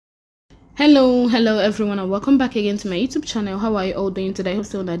Hello everyone, and welcome back again to my YouTube channel. How are you all doing today? I hope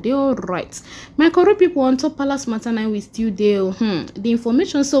so that they all right. My correct people, on top palace matter now, we still there. The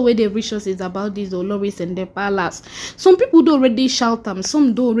information so where they reach us is about these Oloris and the palace. Some people do already shout them,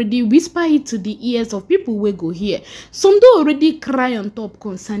 some do already whisper it to the ears of people who go here, some do already cry on top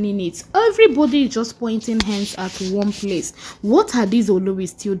concerning it. Everybody is just pointing hands at one place. What are these Oloris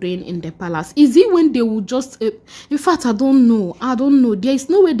still doing in the palace? Is it when they will just in fact, I don't know. There is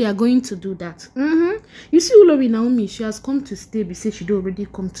no way they are going to do that. You see Olori Naomi, she has come to stay. Be say she do already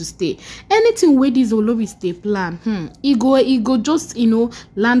come to stay. Anything where these Oloris they plan, it go just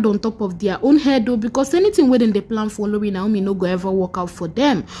land on top of their own head though, because anything where they plan for Olori Naomi no go ever work out for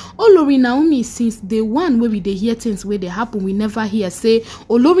them. Olori Naomi, since the one where we they hear things where they happen, we never hear say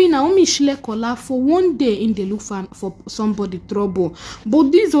Olori Naomi shilekunola for one day in the look for somebody trouble.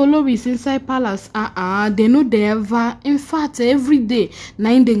 But these Oloris inside palace, they know they ever, in fact, every day,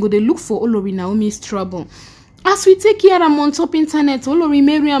 now they go they look for Olori Naomi's trouble. As we take here on top internet, Olori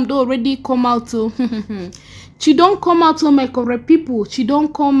Mariam do already come out to she don't come out to my correct people. She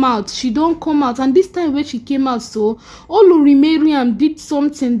don't come out. And this time when she came out, so Olori Mariam did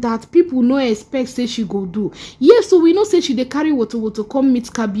something that people no expect say she go do. Yes, so we know say she dey carry water come meet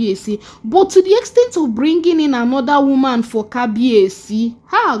Kabiyesi, but to the extent of bringing in another woman for Kabiyesi,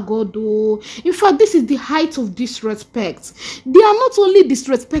 God, oh. In fact, this is the height of disrespect. They are not only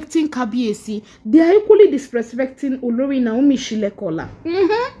disrespecting Kabiyesi, they are equally disrespecting Olori Naomi shilekunola.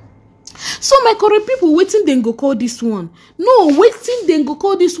 So my correct people, waiting then go call this one. No, waiting then go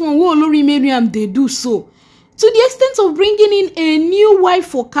call this one. What Olori Mariam they do so to the extent of bringing in a new wife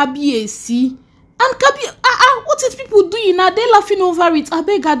for Kabiyesi. And what is people doing now? They laughing over it. I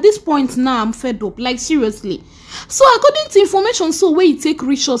beg at this point now, I'm fed up. Like seriously. So according to information, so where it take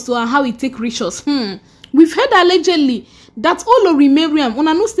riches and how it take riches. We've heard allegedly that Olori Mariam, when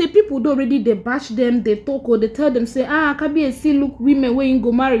I know say people do already they bash them, they talk or they tell them say Kabiyesi look women where in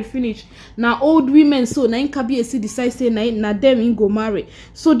go marry finish. Now old women so now in Kabiyesi decide say na them in go marry.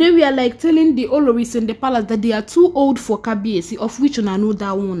 So they were like telling the Oloris in the palace that they are too old for Kabiyesi, of which I know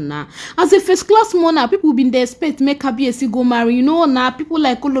that one now. As a first class monarch, people been they expect make Kabiyesi go marry. You know now people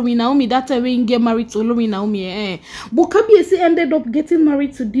like Olori Naomi that time when get married to Olori Naomi. But Kabiyesi ended up getting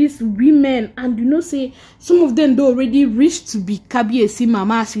married to these women, and you know say some of them do already reach to be Kabiyesi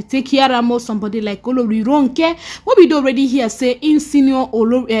mama. As we take here more somebody like Olori Ronke, what we do already hear say in senior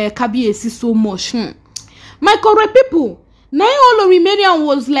Kabiyesi so much. My correct people, now Olori Mariam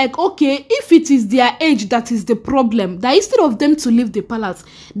was like, okay, if it is their age that is the problem, that instead of them to leave the palace,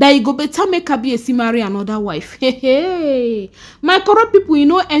 that you go better make Kabiyesi marry another wife. Hey. My correct people,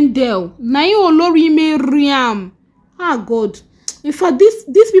 Endel, now Olori Mariam, God. In fact,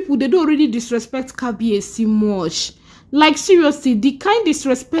 these people, they do already disrespect Kabiyesi much. Like seriously, the kind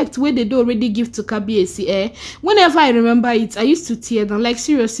disrespect where they do already give to Kabiyesi, whenever I remember it, I used to tear down. Like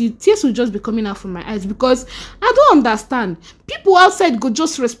seriously, tears will just be coming out from my eyes because I don't understand. People outside go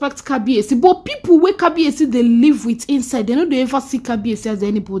just respect Kabiyesi, but people where Kabiyesi they live with inside, they know they ever see Kabiyesi as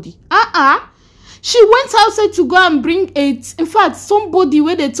anybody. She went outside to go and bring it. In fact, somebody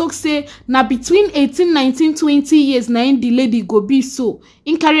where they talk say now between 18, 19, 20 years now in the lady go be so.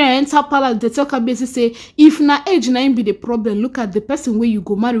 In career enter palace, they tell Kabiyesi say if na age na be the problem, look at the person where you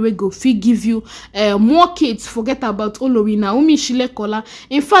go marry where go fit give you more kids. Forget about Olori Naomi shilekunola.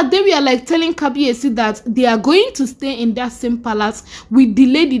 In fact, they were like telling Kabiyesi that they are going to stay in that same palace with the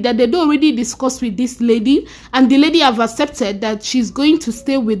lady that they do already discuss with this lady, and the lady have accepted that she's going to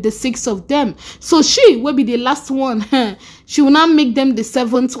stay with the 6 of them. So she will be the last one. She will not make them the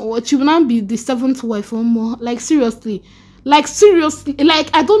 7th, or she will not be the 7th wife or more. Like seriously, like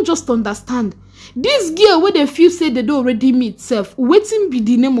I don't just understand. This girl where they feel say they don't already meet self. Waiting be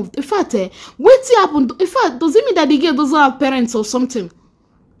the name of. In fact, waiting happen. In fact, does it mean that the girl doesn't have parents or something?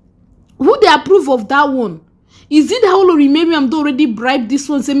 Who they approve of that one? Is it that Olori Mariam do already bribe this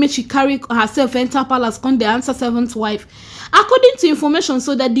one, say make she carry herself enter palace, come the answer 7th wife? According to information,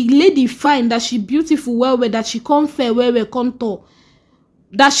 so that the lady find that she beautiful well, that she come fair well, come tall,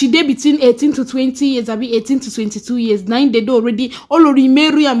 that she dey between 18 to 20 years, I mean 18 to 22 years. Now they do already Olori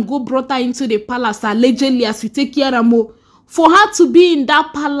Mariam go brought her into the palace allegedly, as we take care of more, for her to be in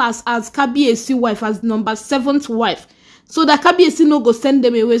that palace as Kabiyesi wife, as number 7th wife. So that Kabiyesi no go send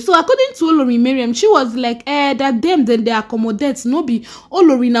them away. So according to Olori Mariam, she was like, that them then they accommodate. No be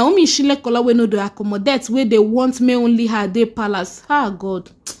Olori Naomi shilekunola we no they accommodate where they want me only her day palace. God.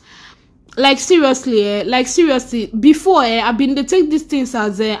 like seriously, before I been they take these things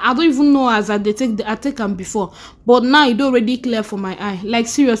as I don't even know as I take them before, but now it already clear for my eye. Like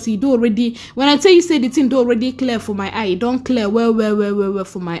seriously, it already, when I tell you say the thing do already clear for my eye, it don't clear well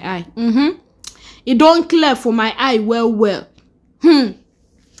for my eye. It don't clear for my eye well.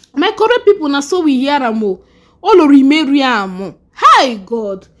 My correct people, now so we hear amo Olori Mariam. Hi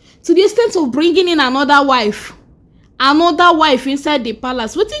God, to the extent of bringing in another wife inside the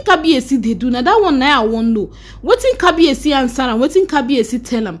palace. Wetin Kabiyesi dey do? Now that one now I won't know. Wetin Kabiyesi answer am? Wetin Kabiyesi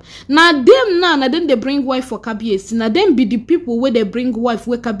tell am? Na dem they bring wife for Kabiyesi. Na dem be the people where they bring wife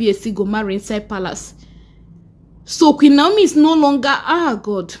where Kabiyesi go marry inside palace. So Queen Naomi is no longer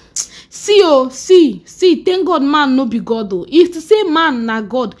God. See, thank God man no be God though. If to say man na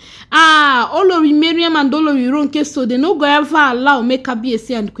God, Olori Mariam and Olori Ronke, so they no go ever allow make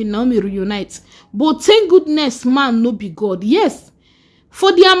Kabiyesi and Queen Naomi reunite. But thank goodness man no be God. Yes,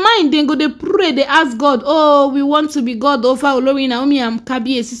 for their mind they go they pray, they ask God, oh, we want to be God over Olori Naomi and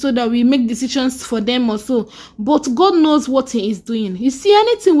Kabiyesi so that we make decisions for them also. But God knows what he is doing. You see,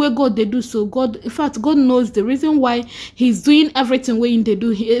 anything where God they do, so God, in fact, God knows the reason why he's doing everything where they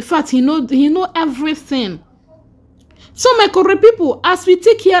do. In fact, he know everything. So my correct people, as we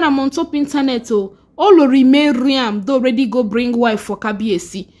take here I'm on top internet, Olori Mariam do already go bring wife for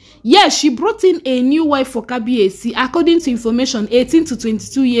Kabiyesi. Yes, she brought in a new wife for Kabiyesi, according to information, 18 to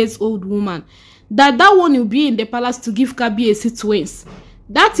 22 years old woman. That one will be in the palace to give Kabiyesi twins.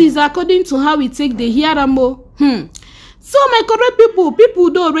 That is according to how we take the Hiaramo. So my correct people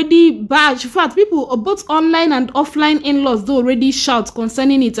do already bash. In fact, people both online and offline in-laws do already shout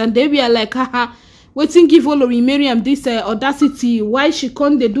concerning it, and they be like, haha. Waiting give Olori Mariam this audacity. Why she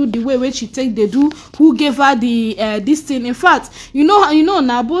can't they do the way she take they do? Who gave her the this thing? In fact, you know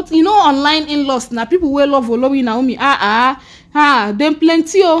now, but online in-laws now people will love Olori Naomi. Them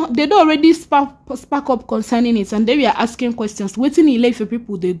plenty. They do already spark up concerning it, and they were asking questions. Waiting in Ife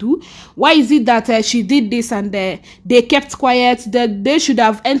people they do. Why is it that she did this and they kept quiet? That they should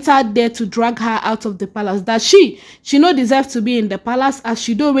have entered there to drag her out of the palace. That she no deserve to be in the palace, as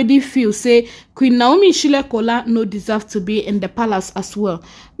she do already feel say Queen Naomi shilekunola no deserve to be in the palace as well.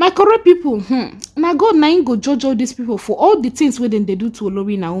 My correct people, now God now go judge all these people for all the things within they do to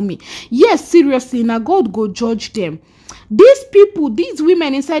Olori Naomi. Yes, seriously, now God go judge them. These people, these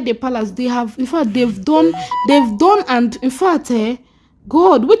women inside the palace, they have, in fact, they've done, and in fact,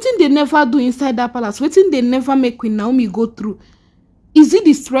 God, what thing they never do inside that palace, what thing they never make Queen Naomi go through. Is it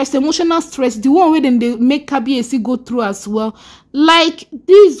the stress, emotional stress, the one where then they make Kabiyesi go through as well? Like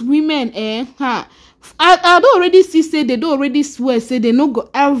these women, I don't already say they don't already swear, say they no go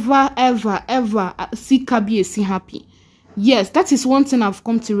ever see Kabiyesi happy. Yes, that is one thing I've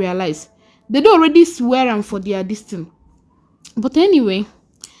come to realize. They don't already swear and for their distance. But anyway,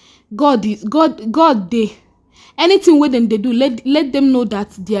 God they anything with them they do, let them know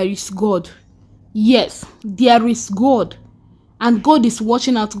that there is God. Yes, there is God. And God is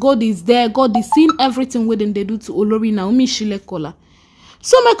watching out. God is there. God is seeing everything with them they do to Olori Naomi shilekunola.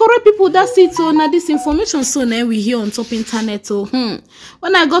 So my correct people, that's it. So now this information so now we hear on top internet. So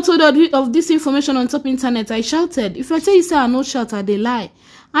when I got hold of this information on top internet, I shouted. If I tell you say I no shout, I dey lie.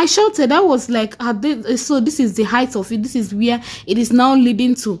 I shouted. I was like, so this is the height of it. This is where it is now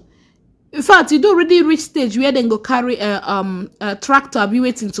leading to. In fact, you don't already reach stage where they go carry a tractor, be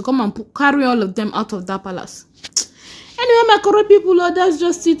waiting to come and carry all of them out of that palace. Anyway, my correct people, that's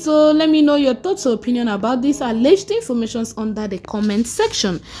just it. So let me know your thoughts or opinion about this alleged information under the comment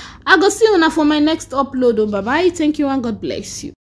section. I go see you now for my next upload. Bye bye. Thank you and God bless you.